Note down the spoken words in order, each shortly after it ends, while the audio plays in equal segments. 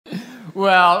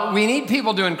Well, we need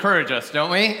people to encourage us,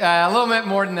 don't we? A little bit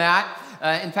more than that.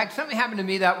 In fact, something happened to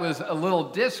me that was a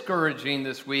little discouraging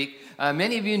this week.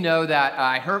 Many of you know that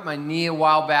I hurt my knee a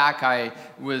while back. I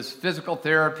was physical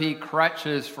therapy,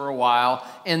 crutches for a while.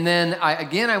 And then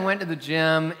I went to the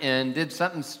gym and did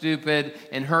something stupid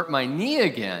and hurt my knee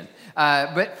again.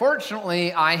 But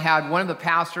fortunately, I had one of the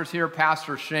pastors here,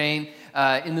 Pastor Shane.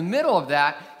 In the middle of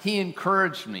that, he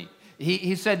encouraged me.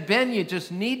 He said, Ben, you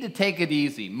just need to take it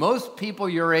easy. Most people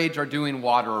your age are doing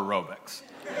water aerobics.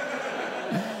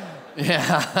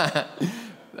 Yeah,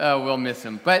 we'll miss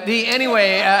him. But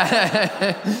anyway,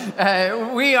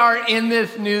 we are in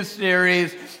this new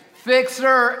series,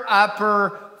 Fixer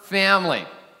Upper Family.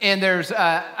 And there's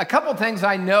a couple things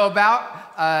I know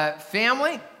about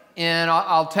family. And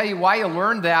I'll tell you why you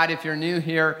learned that if you're new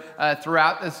here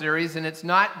throughout the series. And it's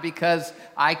not because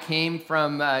I came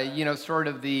from, sort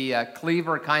of the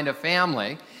Cleaver kind of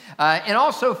family. And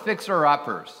also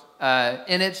fixer-uppers.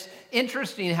 And it's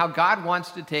interesting how God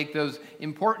wants to take those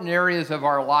important areas of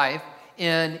our life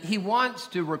and he wants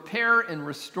to repair and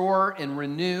restore and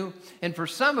renew. And for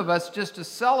some of us, just to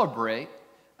celebrate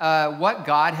what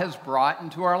God has brought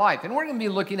into our life. And we're going to be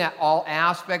looking at all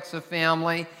aspects of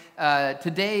family.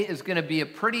 Today is going to be a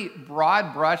pretty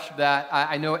broad brush that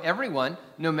I know everyone,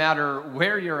 no matter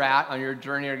where you're at on your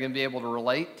journey, are going to be able to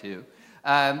relate to.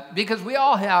 Because we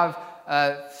all have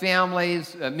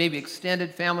families, maybe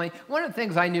extended family. One of the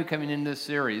things I knew coming into this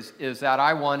series is that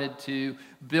I wanted to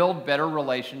build better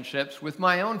relationships with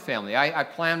my own family. I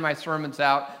plan my sermons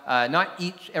out, not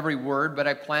every word, but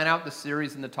I plan out the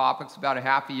series and the topics about a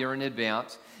half a year in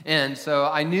advance. And so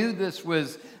I knew this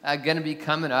was going to be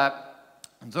coming up.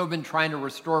 And so I've been trying to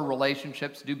restore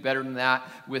relationships, do better than that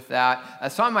with that. I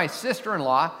saw my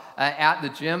sister-in-law at the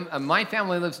gym. My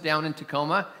family lives down in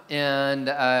Tacoma, and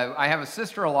I have a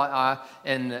sister-in-law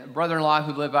and brother-in-law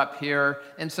who live up here.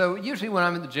 And so usually when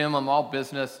I'm at the gym, I'm all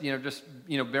business, just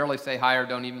barely say hi or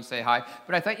don't even say hi.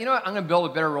 But I thought, you know what, I'm going to build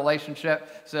a better relationship.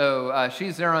 So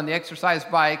she's there on the exercise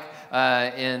bike,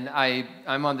 and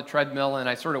I'm on the treadmill, and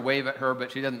I sort of wave at her,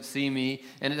 but she doesn't see me,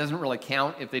 and it doesn't really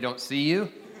count if they don't see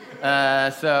you.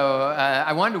 So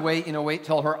I wanted to wait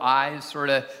till her eyes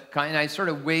I sort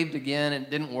of waved again and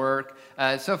it didn't work.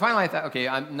 So finally I thought, okay,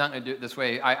 I'm not going to do it this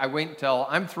way. I wait until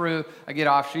I'm through, I get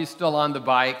off, she's still on the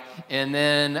bike, and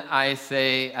then I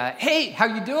say, hey, how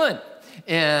you doing?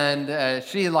 And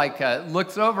she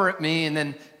looks over at me, and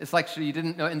then it's like she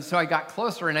didn't know. And so I got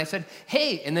closer and I said,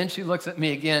 hey, and then she looks at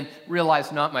me again,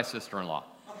 realized not my sister-in-law.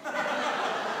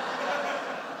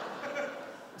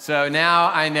 So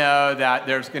now I know that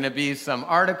there's going to be some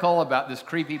article about this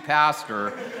creepy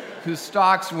pastor who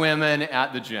stalks women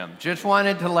at the gym. Just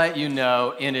wanted to let you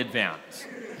know in advance.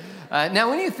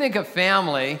 Now, when you think of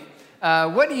family,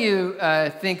 what do you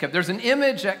think of? There's an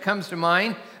image that comes to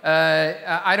mind.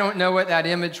 I don't know what that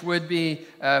image would be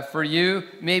for you.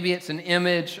 Maybe it's an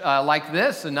image like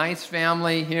this, a nice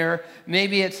family here.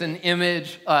 Maybe it's an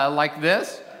image like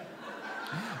this.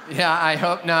 Yeah, I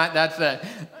hope not.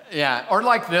 Yeah, or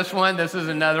like this one. This is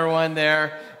another one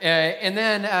there. And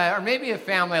then, or maybe a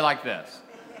family like this.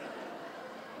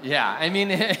 Yeah, I mean,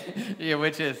 yeah,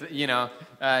 which is,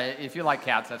 if you like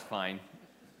cats, that's fine.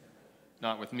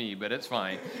 Not with me, but it's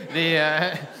fine.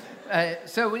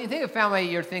 So when you think of family,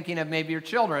 you're thinking of maybe your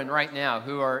children right now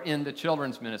who are in the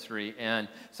children's ministry. And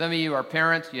some of you are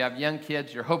parents, you have young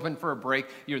kids, you're hoping for a break.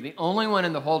 You're the only one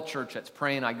in the whole church that's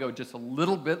praying, I go just a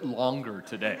little bit longer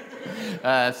today.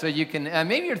 So you can,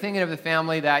 maybe you're thinking of the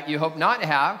family that you hope not to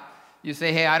have. You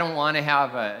say, hey, I don't want to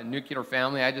have a nuclear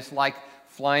family. I just like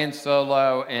flying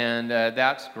solo, and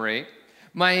that's great.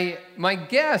 My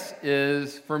guess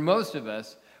is, for most of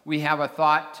us, we have a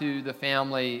thought to the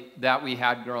family that we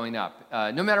had growing up.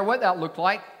 No matter what that looked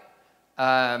like,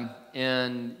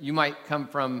 and you might come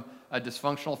from a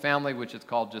dysfunctional family, which is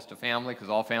called just a family,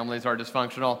 because all families are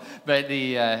dysfunctional, but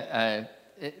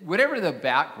whatever the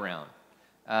background,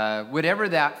 whatever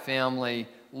that family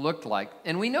looked like,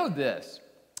 and we know this,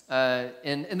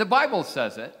 and the Bible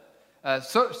says it,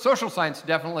 social science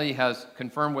definitely has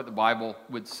confirmed what the Bible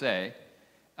would say,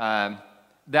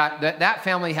 that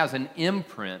family has an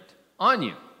imprint on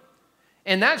you.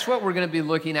 And that's what we're going to be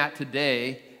looking at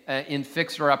today in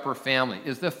Fixer Upper Family,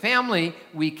 is the family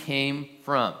we came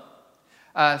from.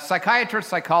 Psychiatrists,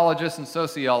 psychologists, and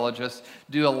sociologists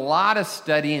do a lot of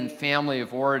study in family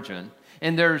of origin.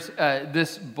 And there's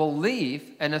this belief,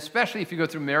 and especially if you go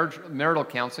through marital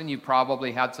counseling, you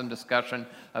probably had some discussion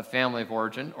of family of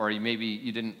origin, or maybe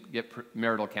you didn't get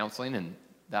marital counseling, and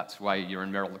that's why you're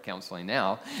in marital counseling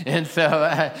now. And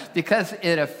so because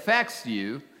it affects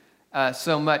you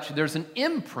so much, there's an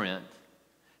imprint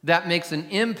that makes an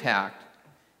impact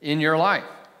in your life.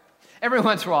 Every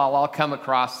once in a while, I'll come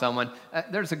across someone.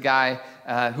 There's a guy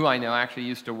who I know, actually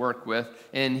used to work with,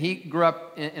 and he grew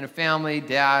up in a family,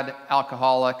 dad,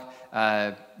 alcoholic.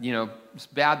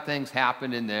 Bad things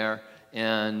happened in there,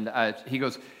 and he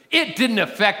goes, "It didn't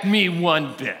affect me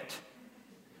one bit."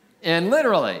 And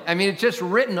literally, I mean, it's just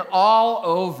written all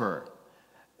over.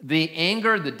 The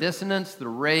anger, the dissonance, the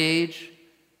rage,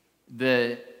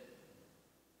 the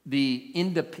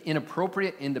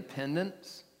inappropriate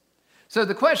independence. So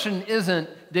the question isn't,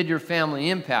 did your family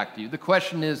impact you? The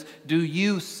question is, do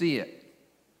you see it?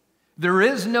 There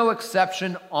is no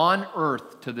exception on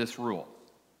earth to this rule.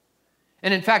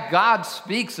 And in fact, God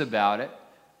speaks about it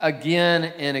again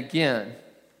and again.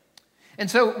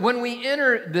 And so when we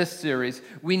enter this series,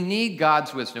 we need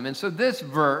God's wisdom. And so this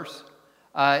verse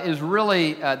is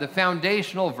really the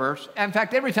foundational verse. In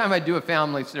fact, every time I do a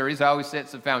family series, I always say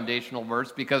it's a foundational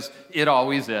verse because it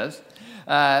always is.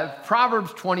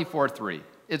 Proverbs 24:3.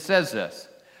 It says this: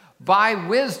 "By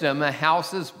wisdom a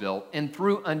house is built, and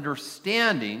through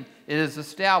understanding it is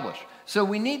established." So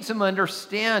we need some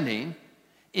understanding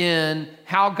in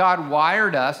how God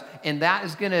wired us, and that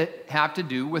is going to have to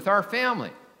do with our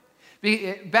family.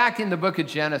 Back in the book of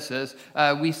Genesis,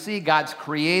 we see God's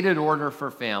created order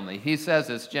for family. He says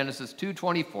this, Genesis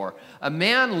 2:24, "A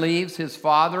man leaves his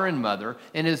father and mother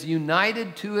and is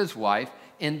united to his wife,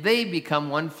 and they become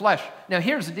one flesh." Now,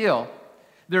 here's the deal.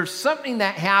 There's something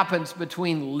that happens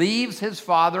between leaves his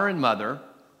father and mother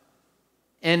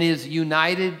and is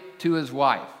united to his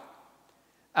wife.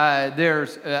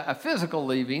 There's a physical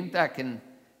leaving that can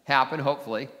happen,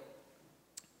 hopefully,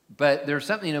 but there's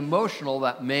something emotional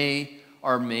that may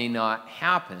or may not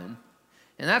happen,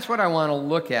 and that's what I want to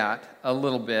look at a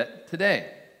little bit today.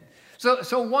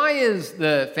 So why is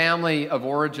the family of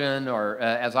origin, or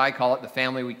as I call it, the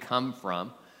family we come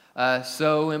from,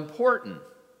 so important?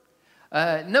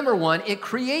 Number one, it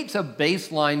creates a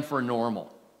baseline for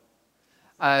normal.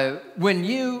 When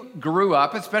you grew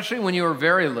up, especially when you were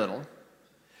very little,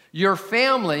 your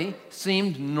family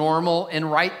seemed normal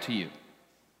and right to you.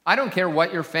 I don't care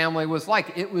what your family was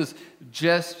like. It was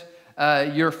just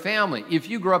your family. If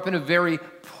you grew up in a very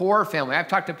poor family, I've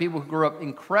talked to people who grew up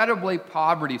incredibly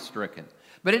poverty-stricken,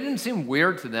 but it didn't seem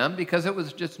weird to them because it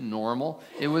was just normal.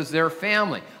 It was their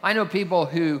family. I know people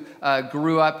who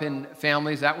grew up in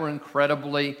families that were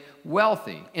incredibly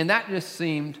wealthy, and that just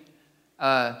seemed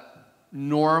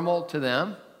normal to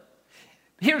them.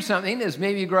 Here's something, is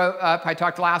maybe you grow up, I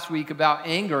talked last week about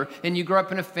anger, and you grew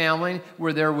up in a family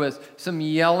where there was some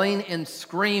yelling and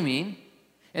screaming,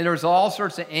 and there was all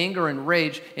sorts of anger and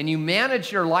rage, and you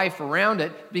managed your life around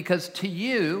it because to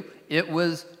you, it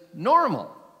was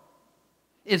normal.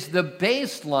 It's the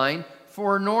baseline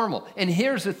for normal. And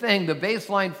here's the thing, the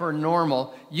baseline for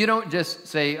normal, you don't just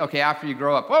say, okay, after you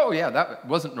grow up, oh yeah, that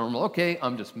wasn't normal, okay,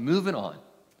 I'm just moving on.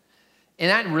 And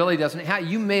that really doesn't happen.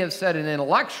 You may have said it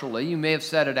intellectually. You may have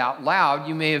said it out loud.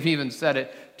 You may have even said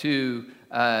it to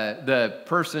the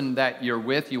person that you're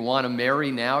with, you want to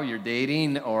marry now, you're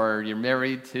dating, or you're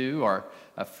married to, or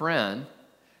a friend.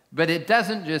 But it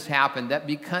doesn't just happen.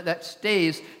 That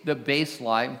stays the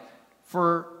baseline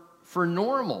for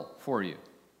normal for you.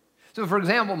 So, for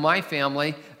example, my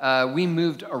family, we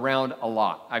moved around a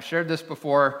lot. I've shared this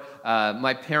before.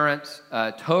 My parents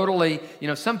totally,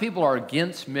 some people are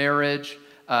against marriage.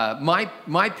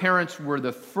 My parents were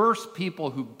the first people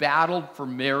who battled for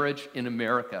marriage in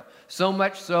America. So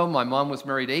much so, my mom was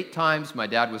married 8 times. My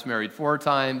dad was married 4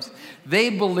 times. They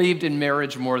believed in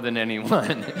marriage more than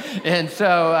anyone. And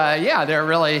so, they're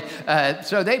really,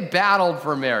 so they battled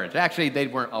for marriage. Actually, they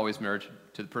weren't always married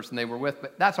to the person they were with,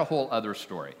 but that's a whole other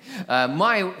story.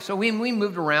 So we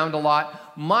moved around a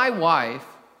lot. My wife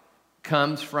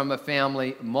comes from a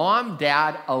family, mom,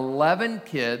 dad, 11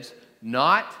 kids,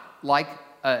 not like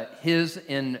his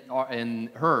and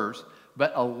hers,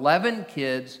 but 11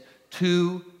 kids,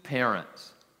 2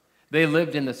 parents. They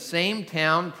lived in the same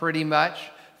town pretty much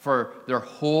for their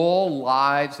whole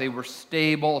lives. They were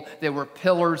stable. They were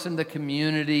pillars in the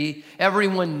community.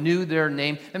 Everyone knew their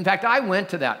name. In fact, I went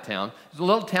to that town. It's a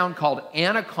little town called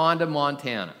Anaconda,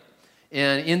 Montana.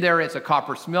 And in there, it's a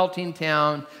copper smelting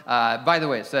town. By the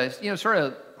way, it's a sort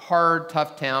of hard,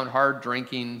 tough town, hard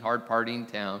drinking, hard partying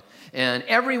town. And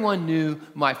everyone knew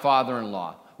my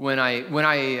father-in-law. When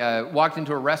I walked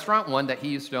into a restaurant, one that he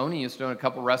used to own a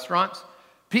couple restaurants,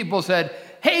 people said,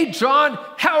 "Hey, John,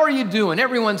 how are you doing?"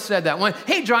 Everyone said that one.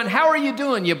 "Hey, John, how are you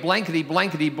doing? You blankety,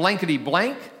 blankety, blankety,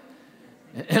 blank."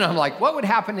 And I'm like, what would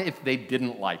happen if they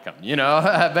didn't like him,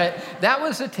 But that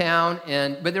was a town,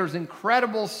 but there was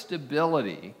incredible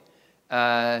stability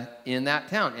in that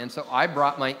town. And so I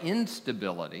brought my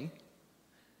instability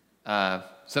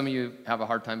Some of you have a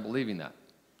hard time believing that.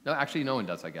 No, actually, no one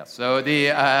does, I guess. So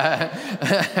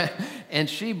and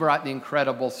she brought the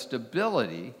incredible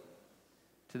stability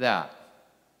to that.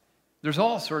 There's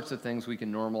all sorts of things we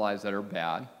can normalize that are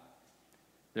bad.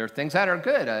 There are things that are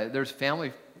good. There's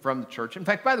family from the church. In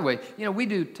fact, by the way, we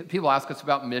do, people ask us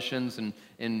about missions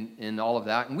and all of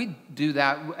that, and we do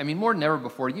that, I mean, more than ever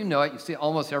before. You know it. You see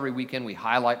almost every weekend we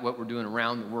highlight what we're doing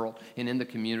around the world and in the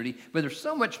community, but there's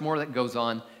so much more that goes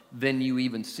on than you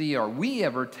even see or we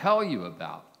ever tell you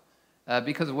about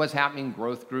because of what's happening in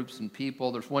growth groups and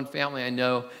people. There's one family I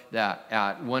know that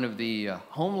at one of the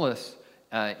homeless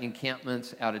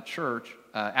encampments at a church,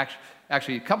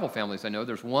 actually a couple families I know.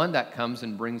 There's one that comes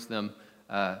and brings them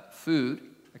food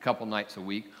a couple nights a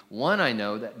week. One I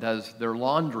know that does their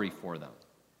laundry for them.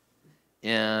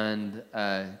 And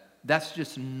that's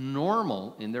just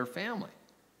normal in their family.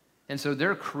 And so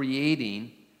they're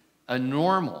creating a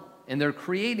normal. And they're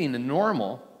creating a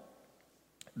normal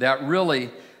that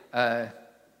really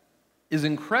is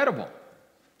incredible.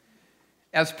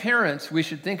 As parents, we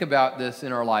should think about this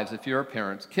in our lives. If you're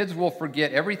parents, kids will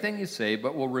forget everything you say,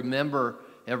 but will remember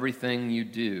everything you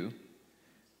do.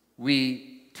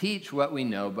 We teach what we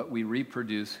know, but we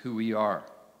reproduce who we are.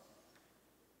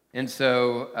 And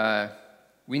so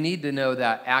we need to know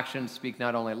that actions speak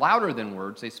not only louder than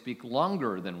words, they speak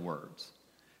longer than words,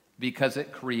 because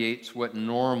it creates what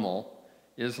normal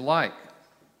is like.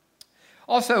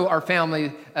 Also, our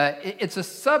family, it's a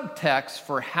subtext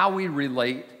for how we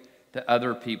relate to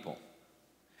other people.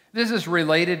 This is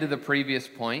related to the previous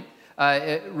point,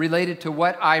 related to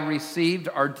what I received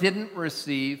or didn't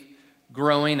receive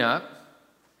growing up.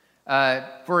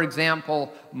 For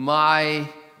example, my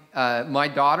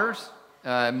daughters,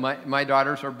 my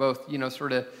daughters are both,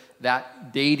 sort of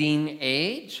that dating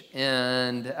age,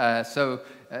 and so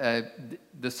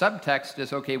the subtext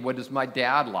is, okay, what is my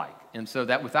dad like? And so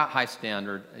that without high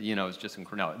standard, is just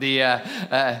incredible.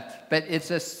 But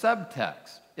it's a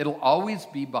subtext. It'll always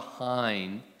be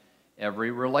behind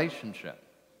every relationship.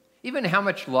 Even how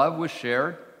much love was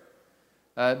shared.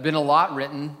 Been a lot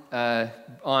written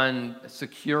on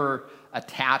secure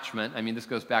attachment. I mean, this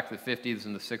goes back to the 50s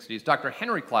and the 60s. Dr.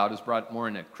 Henry Cloud has brought it more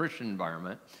in a Christian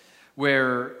environment,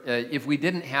 where if we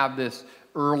didn't have this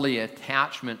early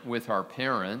attachment with our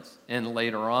parents, and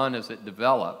later on as it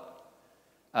developed,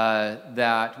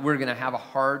 that we're going to have a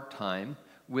hard time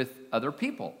with other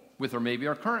people, with or maybe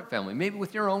our current family, maybe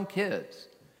with your own kids.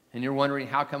 And you're wondering,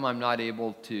 how come I'm not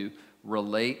able to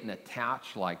relate and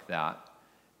attach like that?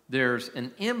 There's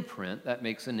an imprint that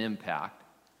makes an impact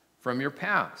from your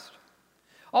past.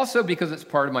 Also because it's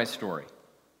part of my story.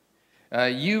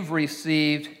 You've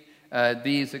received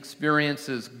these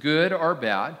experiences, good or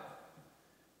bad.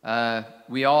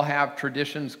 We all have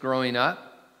traditions growing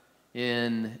up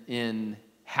in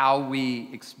how we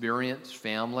experience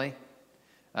family.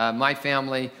 My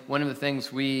family, one of the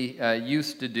things we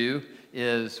used to do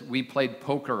is we played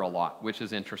poker a lot, which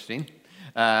is interesting.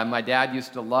 My dad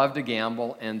used to love to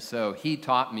gamble, and so he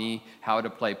taught me how to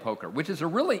play poker, which is a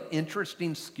really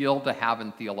interesting skill to have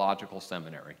in theological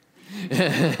seminary. But,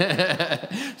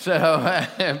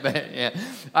 yeah,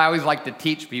 I always like to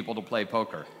teach people to play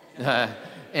poker.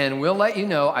 And we'll let you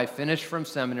know I finished from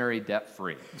seminary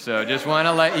debt-free. So just want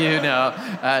to let you know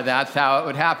that's how it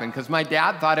would happen. Because my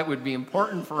dad thought it would be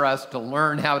important for us to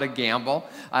learn how to gamble.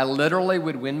 I literally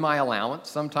would win my allowance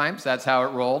sometimes. That's how it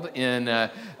rolled in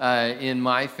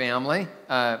my family.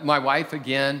 My wife,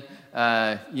 again,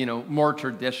 more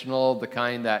traditional, the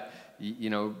kind that,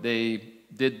 they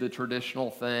did the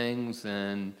traditional things,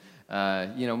 and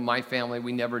my family,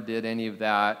 we never did any of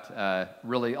that.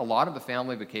 Really, a lot of the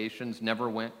family vacations never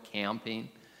went camping.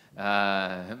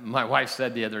 My wife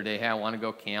said the other day, hey, I want to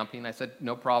go camping. I said,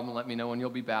 no problem, let me know when you'll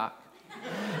be back.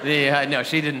 No,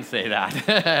 she didn't say that.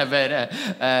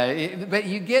 But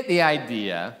you get the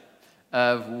idea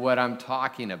of what I'm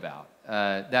talking about.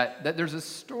 That there's a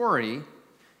story,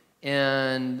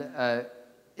 and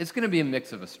it's going to be a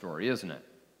mix of a story, isn't it?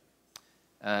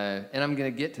 And I'm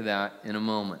going to get to that in a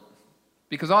moment.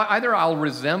 Because either I'll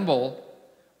resemble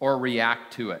or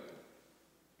react to it.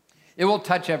 It will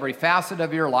touch every facet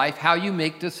of your life, how you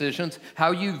make decisions,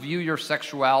 how you view your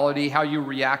sexuality, how you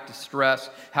react to stress,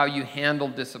 how you handle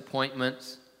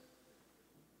disappointments,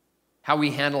 how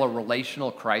we handle a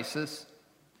relational crisis.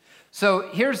 So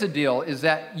here's the deal, is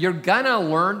that you're going to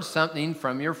learn something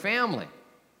from your family.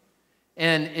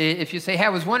 And if you say, hey, I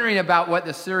was wondering about what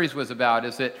the series was about.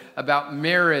 Is it about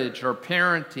marriage or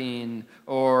parenting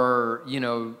or,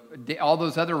 all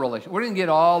those other relationships? We're going to get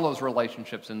all those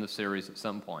relationships in the series at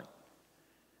some point.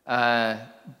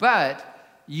 But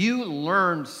you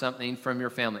learned something from your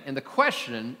family. And the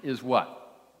question is what?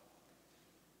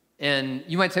 And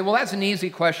you might say, well, that's an easy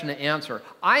question to answer.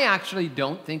 I actually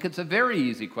don't think it's a very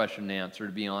easy question to answer,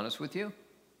 to be honest with you,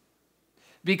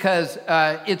 because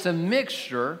it's a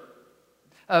mixture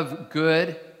of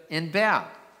good and bad.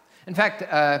 In fact,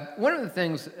 one of the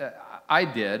things I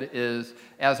did is,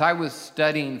 as I was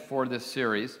studying for this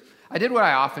series, I did what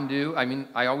I often do. I mean,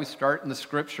 I always start in the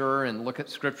scripture and look at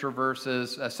scripture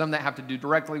verses, some that have to do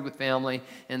directly with family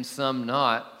and some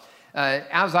not.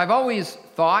 As I've always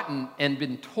thought and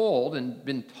been told and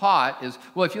been taught is,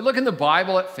 well, if you look in the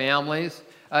Bible at families,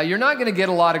 you're not going to get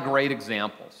a lot of great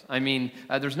examples. I mean,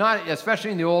 there's not,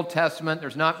 especially in the Old Testament,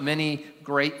 there's not many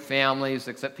great families,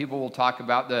 except people will talk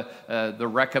about the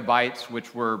Rechabites,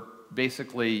 which were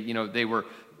basically, they were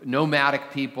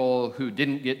nomadic people who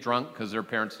didn't get drunk because their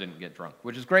parents didn't get drunk,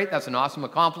 which is great. That's an awesome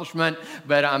accomplishment.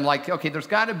 But I'm like, okay, there's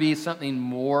got to be something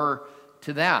more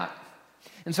to that.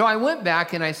 And so I went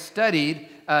back and I studied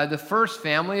the first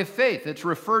family of faith. It's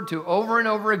referred to over and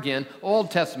over again, Old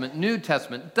Testament, New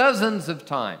Testament, dozens of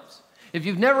times. If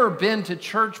you've never been to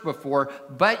church before,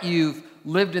 but you've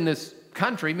lived in this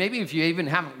country, maybe if you even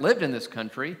haven't lived in this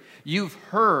country, you've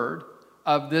heard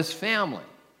of this family.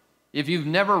 If you've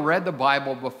never read the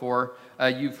Bible before,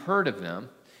 you've heard of them.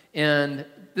 And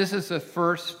this is the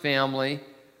first family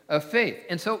of faith.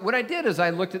 And so what I did is I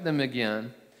looked at them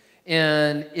again,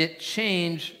 and it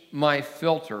changed my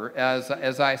filter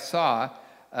as I saw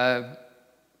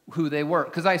who they were.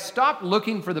 Because I stopped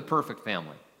looking for the perfect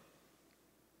family.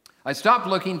 I stopped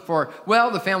looking for,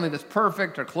 well, the family that's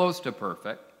perfect or close to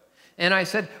perfect. And I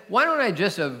said, why don't I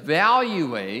just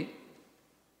evaluate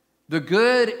the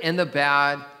good and the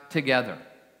bad together?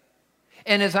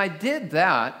 And as I did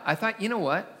that, I thought, you know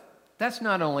what? That's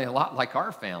not only a lot like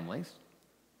our families,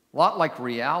 a lot like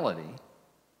reality.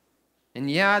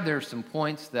 And yeah, there's some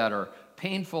points that are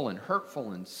painful and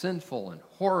hurtful and sinful and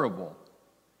horrible.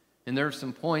 And there's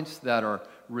some points that are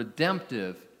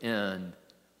redemptive and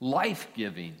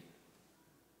life-giving.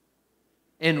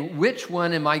 And which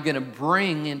one am I going to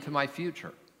bring into my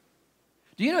future?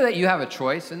 Do you know that you have a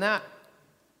choice in that?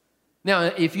 Now,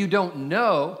 if you don't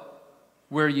know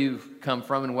where you've come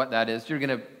from and what that is, you're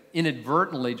going to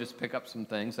inadvertently just pick up some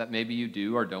things that maybe you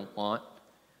do or don't want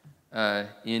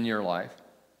in your life.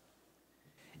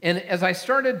 And as I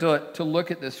started to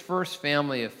look at this first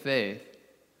family of faith,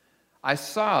 I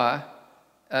saw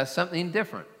something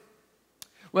different.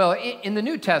 Well, in the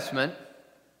New Testament,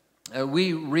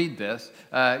 we read this.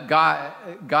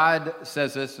 God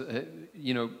says this,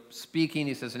 speaking,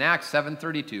 he says in Acts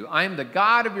 7:32, I am the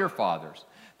God of your fathers,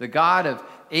 the God of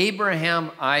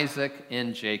Abraham, Isaac,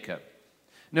 and Jacob.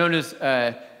 Known as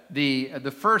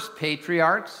the first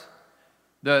patriarchs,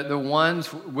 the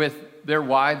ones with their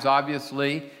wives,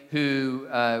 obviously, who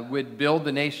would build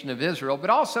the nation of Israel, but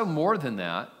also more than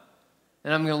that,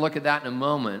 and I'm going to look at that in a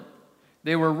moment,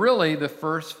 they were really the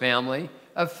first family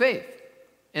of faith.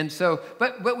 And so,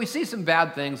 but we see some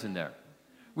bad things in there.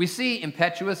 We see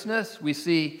impetuousness. We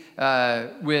see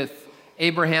with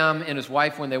Abraham and his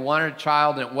wife when they wanted a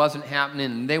child and it wasn't happening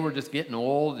and they were just getting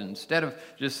old. And instead of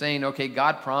just saying, okay,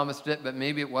 God promised it, but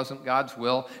maybe it wasn't God's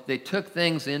will, they took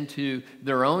things into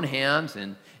their own hands.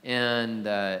 And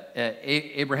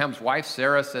Abraham's wife,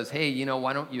 Sarah, says, hey,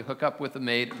 why don't you hook up with a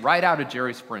maid? Right out of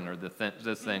Jerry Springer,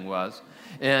 this thing was.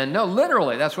 And no,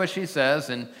 literally, that's what she says.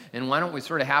 And why don't we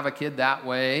sort of have a kid that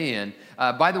way? And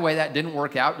by the way, that didn't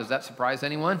work out. Does that surprise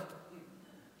anyone?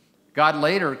 God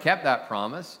later kept that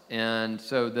promise. And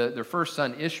so their first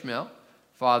son, Ishmael,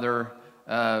 father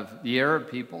of the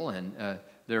Arab people, and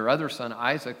their other son,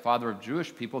 Isaac, father of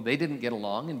Jewish people, they didn't get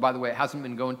along. And by the way, it hasn't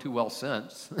been going too well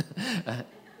since.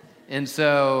 And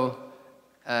so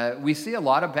we see a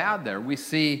lot of bad there. We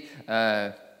see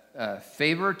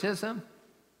favoritism.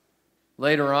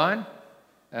 Later on,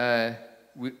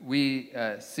 we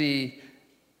see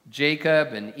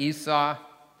Jacob and Esau,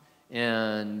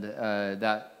 and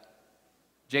that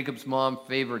Jacob's mom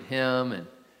favored him,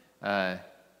 and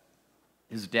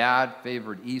his dad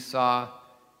favored Esau,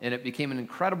 and it became an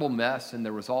incredible mess, and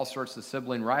there was all sorts of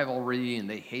sibling rivalry, and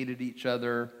they hated each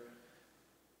other.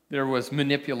 There was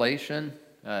manipulation.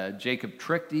 Jacob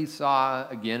tricked Esau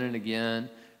again and again.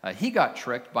 He got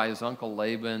tricked by his uncle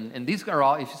Laban. And these are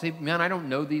all, if you say, man, I don't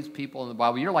know these people in the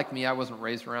Bible. You're like me, I wasn't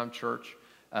raised around church.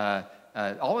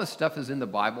 All this stuff is in the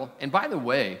Bible. And by the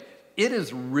way, there's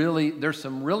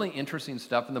some really interesting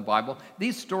stuff in the Bible.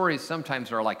 These stories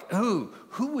sometimes are like, oh,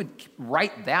 who would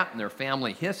write that in their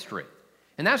family history?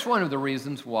 And that's one of the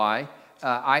reasons why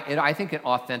I think it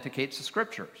authenticates the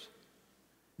scriptures.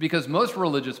 because most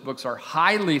religious books are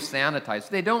highly sanitized.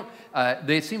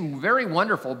 They seem very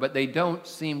wonderful, but they don't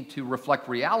seem to reflect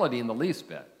reality in the least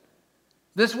bit.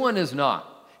 This one is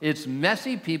not. It's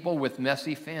messy people with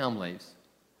messy families,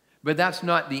 but that's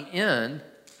not the end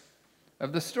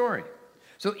of the story.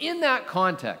 So in that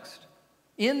context,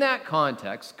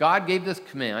 God gave this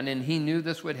command, and he knew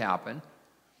this would happen.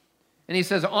 And he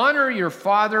says, honor your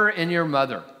father and your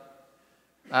mother,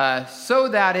 so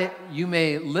that you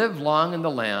may live long in the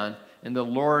land, and the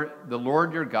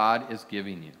Lord your God is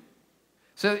giving you.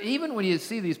 So even when you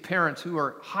see these parents who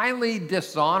are highly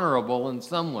dishonorable in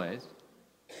some ways,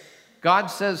 God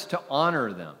says to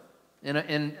honor them.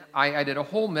 And I did a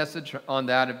whole message on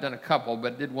that. I've done a couple,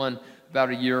 but did one about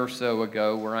a year or so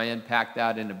ago where I unpacked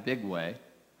that in a big way.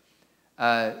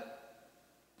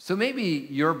 So maybe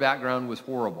your background was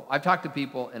horrible. I've talked to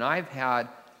people, and I've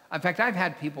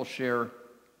had people share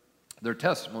their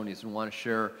testimonies and want to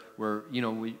share where,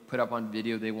 we put up on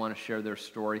video, they want to share their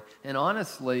story. And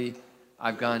honestly,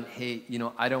 I've gone, hey,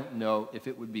 I don't know if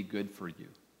it would be good for you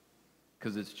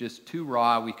because it's just too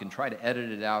raw. We can try to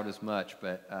edit it out as much,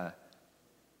 but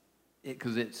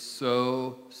because it's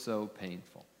so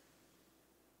painful.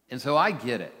 And so I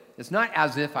get it. It's not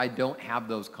as if I don't have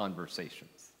those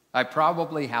conversations. I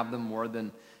probably have them more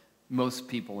than most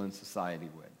people in society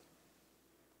would.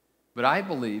 But I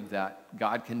believe that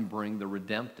God can bring the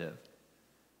redemptive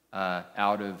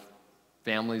out of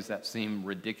families that seem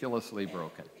ridiculously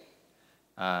broken.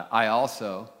 I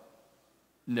also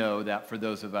know that for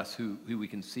those of us who we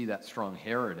can see that strong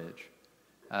heritage,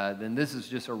 then this is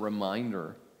just a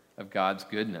reminder of God's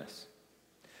goodness.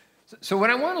 So what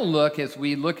I want to look as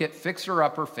we look at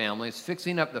fixer-upper families,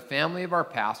 fixing up the family of our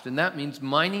past, and that means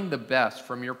mining the best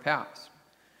from your past.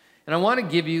 And I want to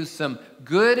give you some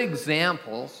good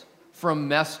examples from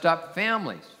messed up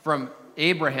families, from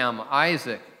Abraham,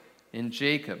 Isaac, and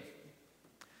Jacob.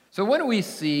 So what do we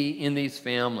see in these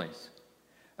families?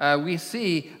 We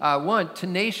see, one,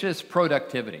 tenacious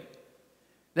productivity.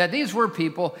 That these were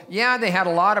people, they had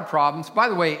a lot of problems. By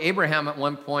the way, Abraham at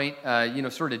one point,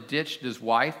 sort of ditched his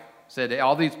wife, said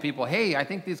all these people, hey, I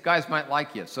think these guys might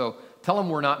like you, so tell them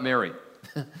we're not married.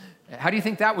 How do you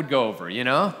think that would go over,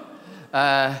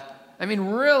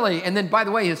 Really. And then, by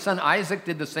the way, his son Isaac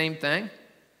did the same thing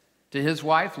to his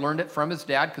wife, learned it from his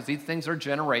dad, because these things are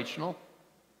generational.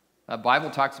 The Bible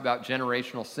talks about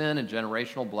generational sin and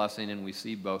generational blessing, and we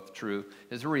see both true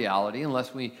as a reality,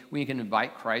 unless we can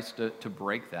invite Christ to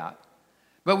break that.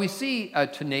 But we see a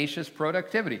tenacious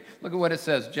productivity. Look at what it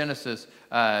says, Genesis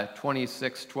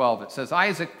 26:12. It says,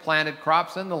 Isaac planted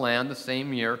crops in the land the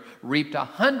same year, reaped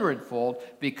 100-fold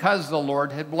because the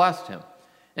Lord had blessed him.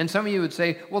 And some of you would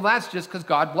say, well, that's just because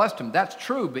God blessed him. That's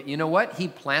true, but you know what? He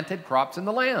planted crops in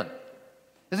the land.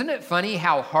 Isn't it funny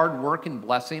how hard work and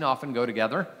blessing often go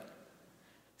together?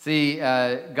 See,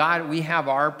 God, we have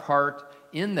our part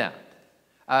in that.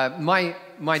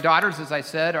 My daughters, as I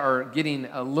said, are getting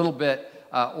a little bit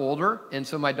older, and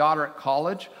so my daughter at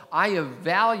college, I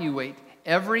evaluate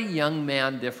every young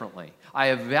man differently.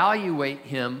 I evaluate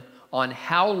him on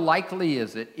how likely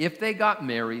is it, if they got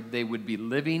married, they would be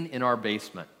living in our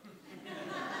basement.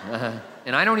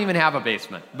 And I don't even have a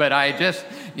basement, but I just,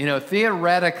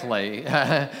 theoretically,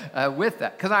 with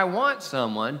that, because I want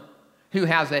someone who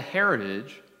has a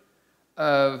heritage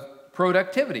of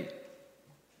productivity.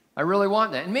 I really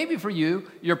want that. And maybe for you,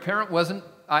 your parent wasn't,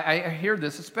 I hear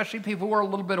this, especially people who are a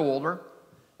little bit older,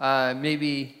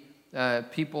 maybe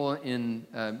people in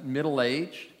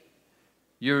middle-aged.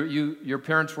 Your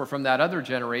parents were from that other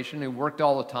generation who worked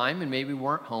all the time and maybe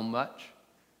weren't home much.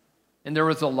 And there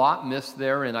was a lot missed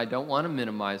there, and I don't want to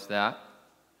minimize that.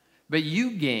 But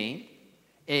you gained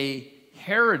a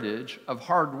heritage of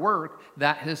hard work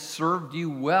that has served you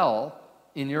well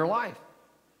in your life.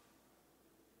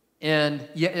 And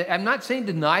I'm not saying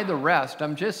deny the rest.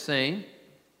 I'm just saying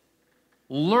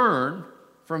learn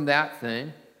from that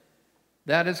thing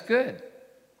that is good.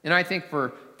 And I think for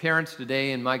parents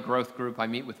today in my growth group, I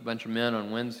meet with a bunch of men on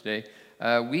Wednesday,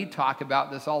 we talk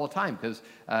about this all the time because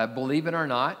believe it or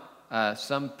not,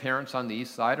 some parents on the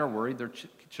east side are worried their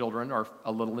children are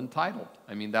a little entitled.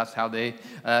 I mean, that's how they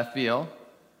feel.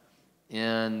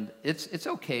 And it's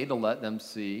okay to let them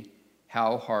see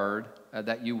how hard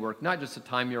that you work, not just the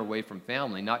time you're away from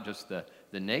family, not just the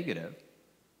negative,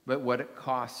 but what it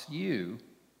costs you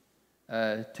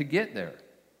to get there.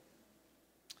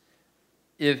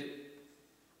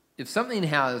 If something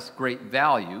has great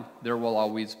value, there will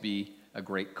always be a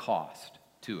great cost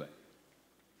to it.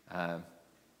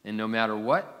 And no matter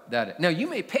what that is. Now, you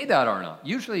may pay that or not.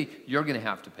 Usually, you're going to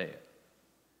have to pay it.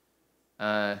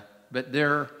 But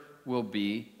there will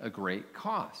be a great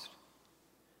cost.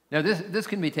 Now, this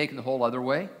can be taken the whole other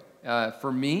way.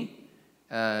 For me,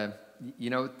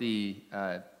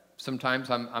 sometimes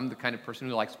I'm the kind of person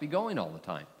who likes to be going all the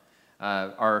time.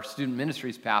 Our student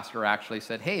ministries pastor actually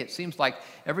said, hey, it seems like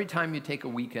every time you take a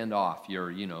weekend off,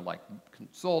 you're, like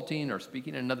consulting or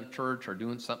speaking in another church or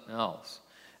doing something else.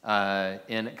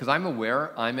 And because I'm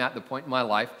aware I'm at the point in my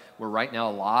life where right now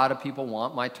a lot of people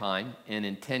want my time, and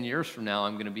in 10 years from now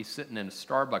I'm going to be sitting in a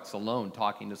Starbucks alone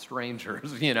talking to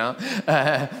strangers,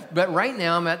 But right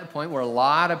now I'm at the point where a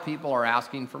lot of people are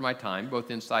asking for my time,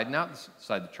 both inside and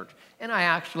outside the church, and I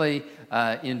actually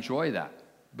enjoy that.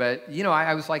 But,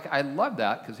 I was like, I love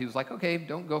that, because he was like, okay,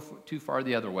 don't go too far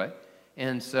the other way.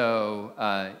 And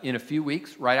so in a few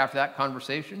weeks, right after that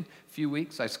conversation,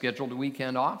 I scheduled a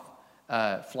weekend off.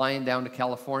 Flying down to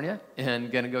California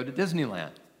and going to go to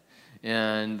Disneyland.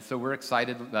 And so we're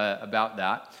excited about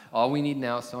that. All we need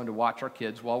now is someone to watch our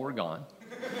kids while we're gone.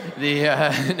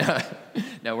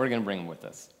 No, we're going to bring them with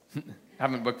us.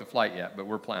 Haven't booked the flight yet, but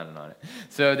we're planning on it.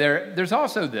 So there's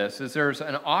also there's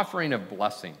an offering of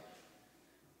blessing.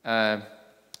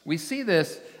 We see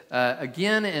this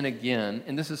again and again,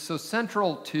 and this is so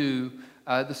central to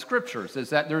the Scriptures,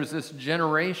 is that there's this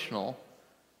generational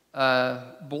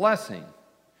blessing.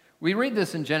 We read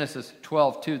this in Genesis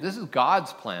 12:2. This is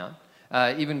God's plan.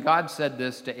 Even God said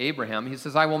this to Abraham. He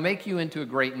says, I will make you into a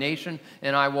great nation,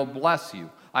 and I will bless you.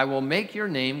 I will make your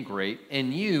name great,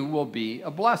 and you will be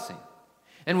a blessing.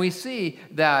 And we see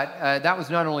that that was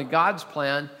not only God's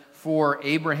plan for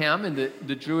Abraham and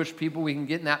the Jewish people. We can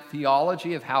get in that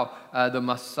theology of how the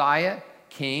Messiah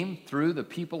came through the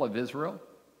people of Israel.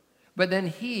 But then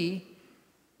he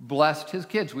blessed his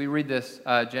kids. We read this,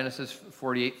 Genesis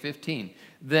 48:15.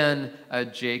 Then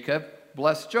Jacob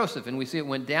blessed Joseph, and we see it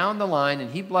went down the line, and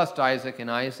he blessed Isaac,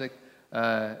 and Isaac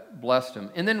blessed him.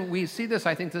 And then we see this,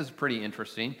 I think this is pretty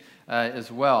interesting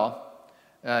as well,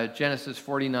 Genesis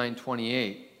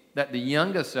 49:28, that the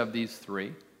youngest of these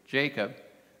three, Jacob,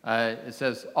 it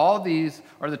says, all these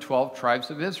are the 12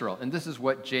 tribes of Israel. And this is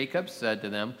what Jacob said to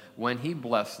them when he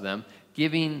blessed them,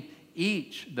 giving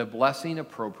each the blessing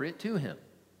appropriate to him.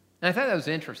 And I thought that was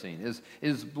interesting,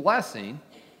 is blessing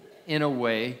in a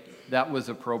way that was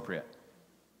appropriate.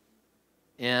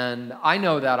 And I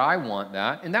know that I want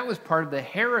that, and that was part of the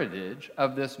heritage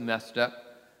of this messed up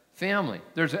family.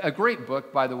 There's a great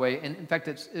book, by the way, and in fact,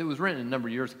 it was written a number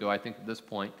of years ago, I think at this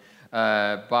point,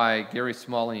 by Gary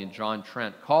Smalley and John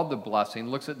Trent, called The Blessing,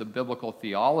 looks at the biblical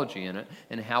theology in it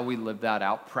and how we live that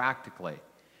out practically.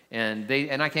 And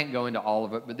I can't go into all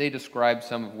of it, but they describe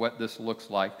some of what this looks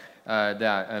like.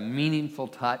 That a meaningful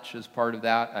touch is part of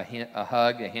that, a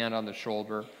hug, a hand on the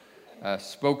shoulder,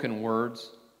 spoken words.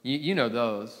 You know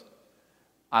those.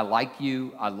 I like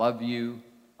you, I love you,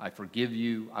 I forgive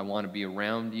you, I want to be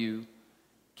around you.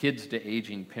 Kids to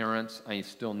aging parents, I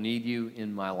still need you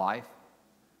in my life.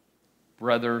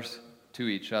 Brothers to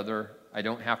each other, I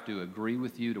don't have to agree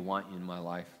with you to want you in my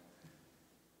life.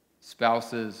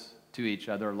 Spouses to each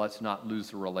other, let's not lose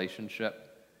the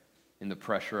relationship in the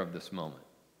pressure of this moment.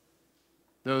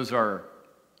 Those are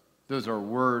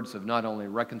words of not only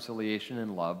reconciliation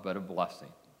and love, but of blessing.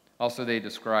 Also, they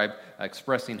describe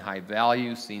expressing high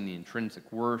value, seeing the intrinsic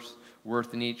worth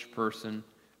in each person,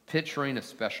 picturing a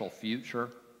special future.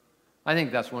 I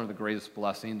think that's one of the greatest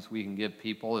blessings we can give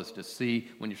people, is to see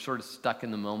when you're sort of stuck in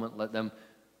the moment, let them,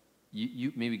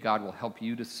 maybe God will help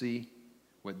you to see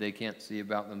what they can't see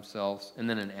about themselves, and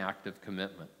then an act of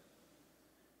commitment.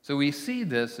 So we see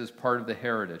this as part of the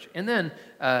heritage. And then,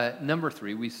 number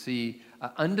 3, we see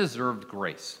undeserved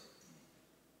grace.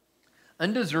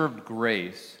 Undeserved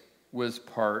grace was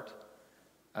part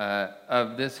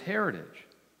of this heritage.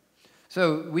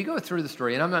 So we go through the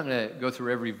story, and I'm not going to go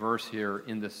through every verse here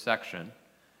in this section,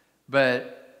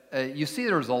 but you see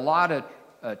there was a lot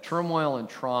of turmoil and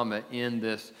trauma in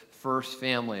this first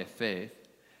family of faith.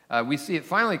 We see it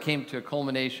finally came to a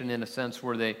culmination in a sense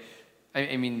where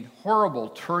horrible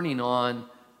turning on.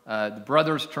 The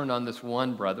brothers turned on this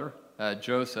one brother,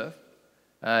 Joseph.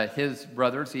 His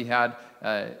brothers, he had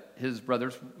his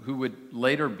brothers who would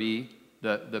later be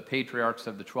the patriarchs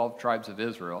of the 12 tribes of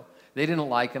Israel. They didn't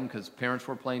like him because parents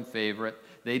were playing favorite.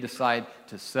 They decide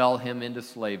to sell him into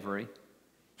slavery.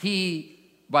 He,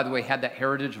 by the way, had that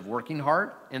heritage of working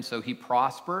hard, and so he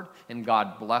prospered, and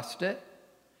God blessed it.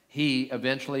 He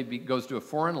eventually goes to a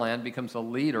foreign land, becomes a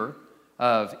leader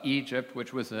of Egypt,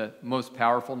 which was the most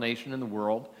powerful nation in the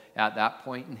world at that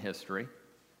point in history.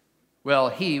 Well,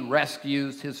 he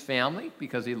rescues his family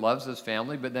because he loves his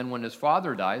family, but then when his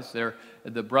father dies,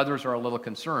 the brothers are a little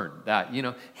concerned that,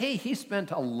 hey, he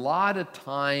spent a lot of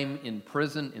time in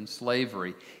prison in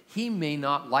slavery. He may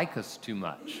not like us too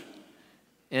much.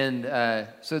 And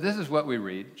so this is what we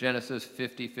read, Genesis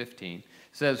 50:15.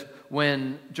 Says,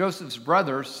 when Joseph's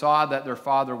brothers saw that their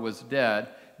father was dead,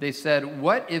 they said,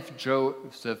 what if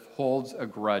Joseph holds a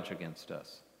grudge against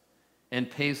us and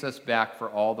pays us back for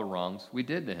all the wrongs we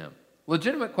did to him?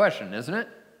 Legitimate question, isn't it?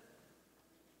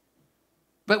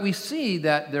 But we see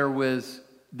that there was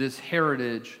this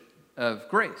heritage of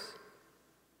grace.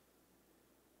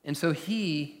 And so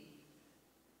he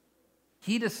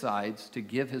decides to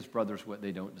give his brothers what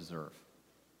they don't deserve.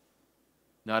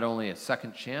 Not only a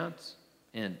second chance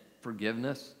and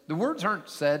forgiveness. The words aren't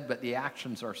said, but the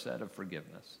actions are said of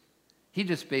forgiveness. He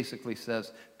just basically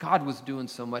says, God was doing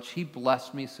so much. He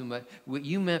blessed me so much. What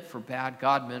you meant for bad,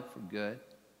 God meant for good.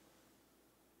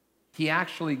 He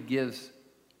actually gives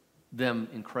them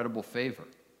incredible favor.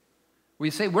 We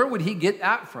say, where would he get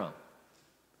that from?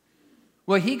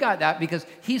 Well, he got that because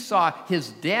he saw his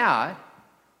dad,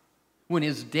 when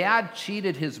his dad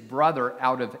cheated his brother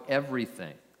out of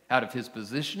everything, out of his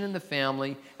position in the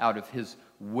family, out of his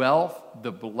wealth,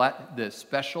 the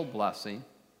special blessing,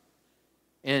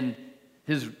 and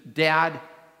his dad,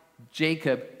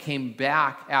 Jacob, came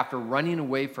back after running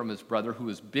away from his brother, who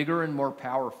was bigger and more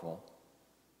powerful,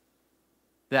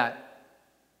 that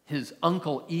his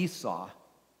uncle Esau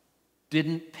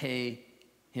didn't pay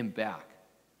him back,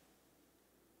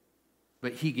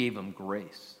 but he gave him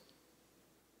grace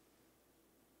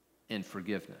and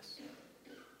forgiveness.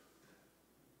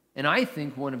 And I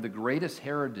think one of the greatest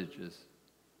heritages,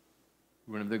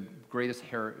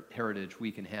 heritage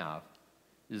we can have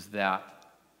is that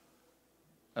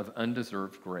of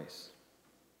undeserved grace.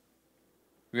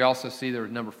 We also see there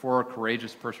was number 4,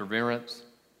 courageous perseverance,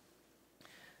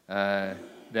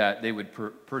 that they would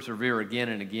persevere again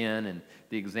and again. And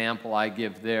the example I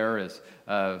give there is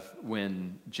of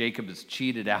when Jacob is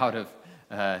cheated out of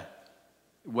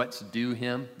what's due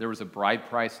him. There was a bride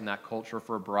price in that culture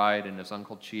for a bride, and his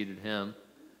uncle cheated him.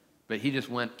 But he just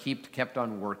kept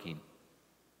on working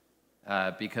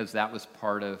because that was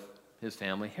part of his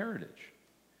family heritage.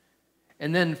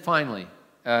 And then finally,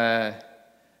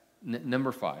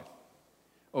 number 5,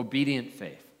 obedient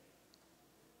faith.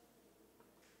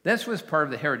 This was part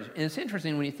of the heritage. And it's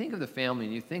interesting when you think of the family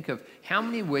and you think of how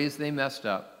many ways they messed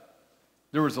up.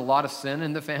 There was a lot of sin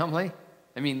in the family.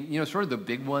 I mean, sort of the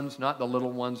big ones, not the little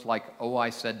ones like, oh,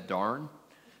 I said darn,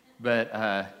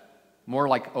 but more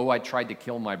like, oh, I tried to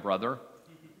kill my brother.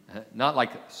 Not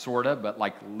like sort of, but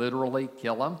like literally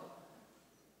kill him.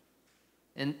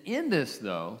 And in this,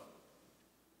 though,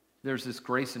 there's this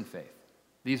grace and faith.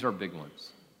 These are big ones.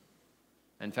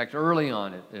 In fact, early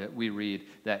on, we read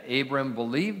that Abram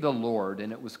believed the Lord,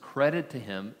 and it was credited to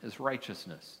him as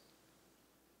righteousness.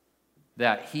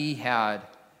 That he had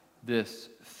this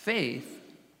faith.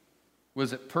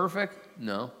 Was it perfect?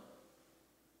 No.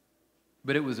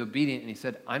 But it was obedient, and he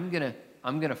said, I'm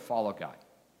gonna follow God.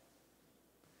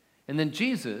 And then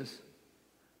Jesus,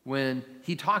 when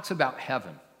he talks about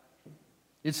heaven,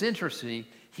 it's interesting,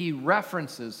 he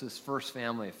references this first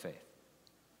family of faith.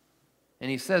 And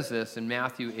he says this in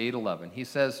Matthew 8:11. He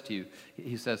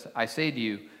says, I say to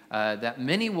you that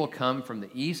many will come from the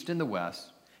east and the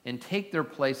west and take their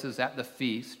places at the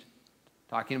feast,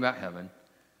 talking about heaven,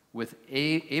 with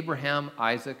Abraham,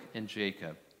 Isaac, and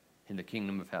Jacob in the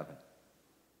kingdom of heaven.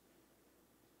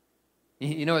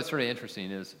 What's sort of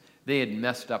interesting is they had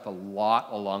messed up a lot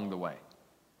along the way.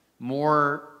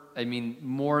 More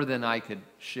than I could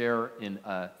share in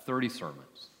 30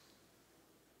 sermons.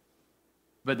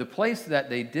 But the place that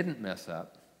they didn't mess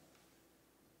up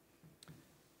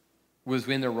was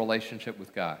in their relationship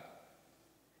with God.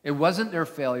 It wasn't their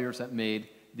failures that made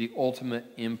the ultimate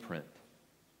imprint.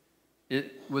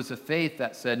 It was a faith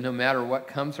that said, no matter what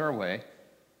comes our way,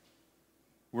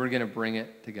 we're going to bring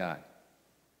it to God.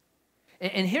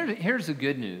 And here's the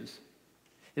good news,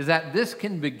 is that this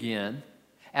can begin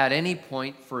at any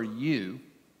point for you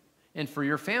and for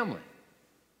your family.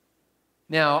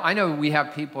 Now, I know we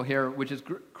have people here, which is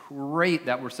great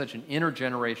that we're such an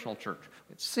intergenerational church.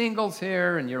 It's singles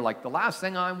here, and you're like, the last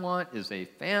thing I want is a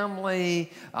family.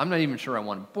 I'm not even sure I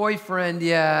want a boyfriend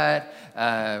yet.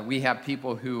 We have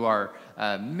people who are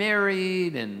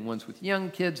married, and ones with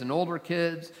young kids and older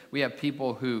kids. We have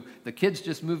people who, the kids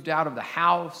just moved out of the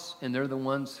house, and they're the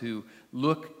ones who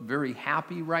look very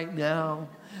happy right now.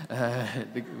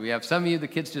 We have some of you, the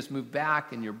kids just moved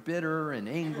back, and you're bitter and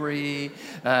angry.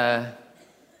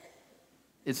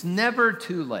 It's never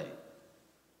too late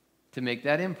to make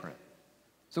that imprint.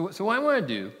 So what I want to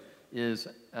do is,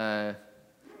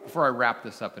 before I wrap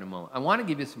this up in a moment, I want to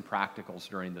give you some practicals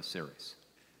during this series.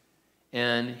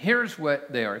 And here's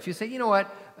what they are. If you say, you know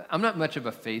what, I'm not much of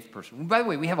a faith person. By the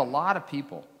way, we have a lot of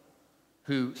people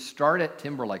who start at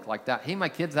Timberlake like that. Hey, my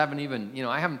kids haven't even,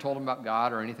 I haven't told them about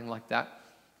God or anything like that.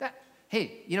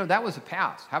 Hey, that was the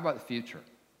past. How about the future?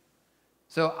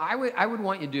 So I would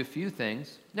want you to do a few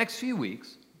things next few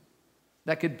weeks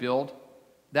that could build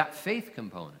that faith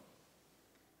component.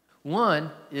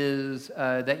 One is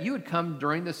that you would come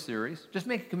during this series. Just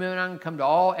make a commitment. I'm going to come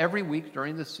to every week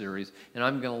during this series, and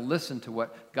I'm going to listen to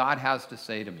what God has to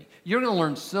say to me. You're going to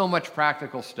learn so much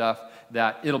practical stuff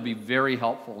that it'll be very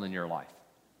helpful in your life.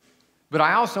 But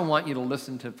I also want you to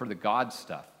listen for the God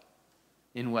stuff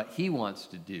in what He wants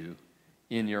to do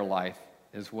in your life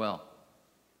as well.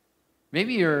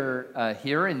 Maybe you're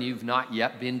here and you've not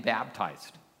yet been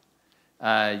baptized.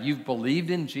 You've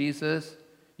believed in Jesus.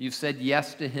 You've said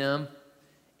yes to Him.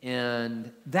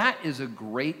 And that is a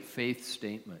great faith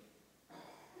statement.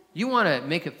 You want to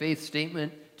make a faith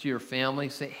statement to your family.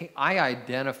 Say, hey, I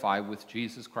identify with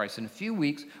Jesus Christ. In a few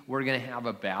weeks, we're going to have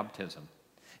a baptism.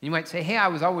 You might say, hey, I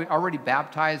was already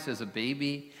baptized as a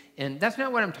baby. And that's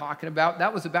not what I'm talking about.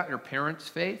 That was about your parents'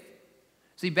 faith.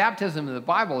 See, baptism in the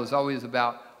Bible is always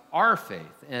about our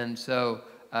faith. And so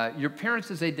your parents,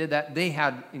 as they did that, they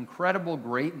had incredible,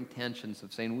 great intentions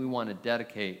of saying, we want to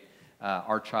dedicate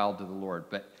our child to the Lord.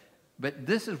 But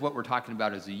this is what we're talking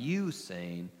about, is you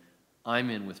saying, I'm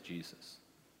in with Jesus.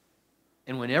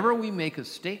 And whenever we make a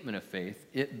statement of faith,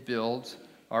 it builds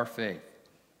our faith.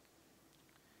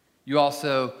 You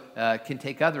also can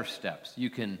take other steps. You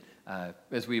can,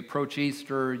 as we approach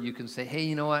Easter, you can say, hey,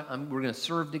 you know what? We're going to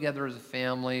serve together as a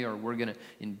family, or we're going to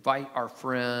invite our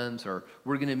friends, or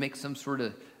we're going to make some sort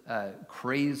of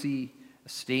crazy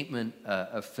statement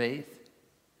of faith.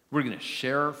 We're going to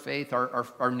share our faith.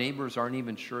 Our neighbors aren't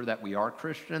even sure that we are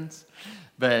Christians,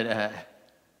 but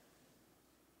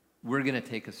we're going to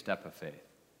take a step of faith.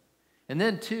 And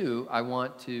then, too, I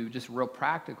want to, just a real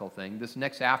practical thing,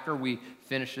 after we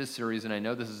finish this series, and I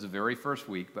know this is the very first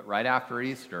week, but right after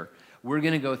Easter, we're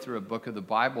going to go through a book of the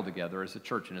Bible together as a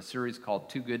church in a series called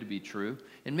Too Good to Be True.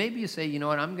 And maybe you say, you know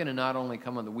what, I'm going to not only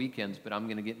come on the weekends, but I'm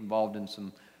going to get involved in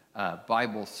some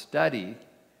Bible study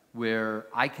where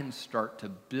I can start to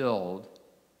build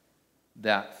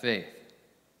that faith.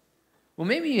 Well,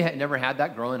 maybe you had never had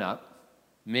that growing up.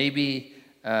 Maybe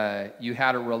you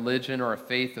had a religion or a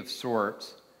faith of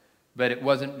sorts, but it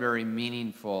wasn't very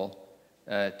meaningful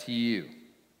to you.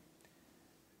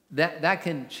 That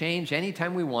can change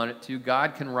anytime we want it to.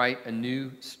 God can write a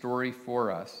new story for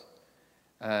us.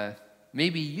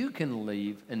 Maybe you can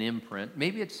leave an imprint.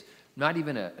 Maybe it's not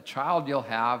even a child you'll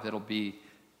have. It'll be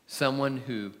someone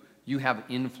who you have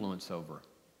influence over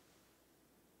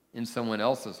in someone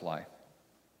else's life.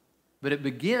 But it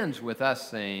begins with us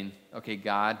saying, okay,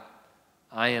 God,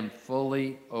 I am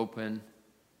fully open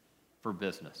for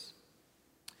business.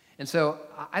 And so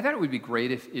I thought it would be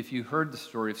great if you heard the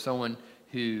story of someone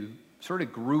who sort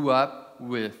of grew up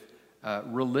with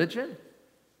religion,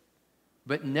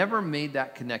 but never made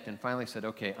that connect and finally said,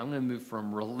 okay, I'm going to move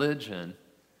from religion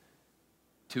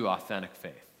to authentic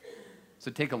faith.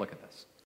 So take a look at this.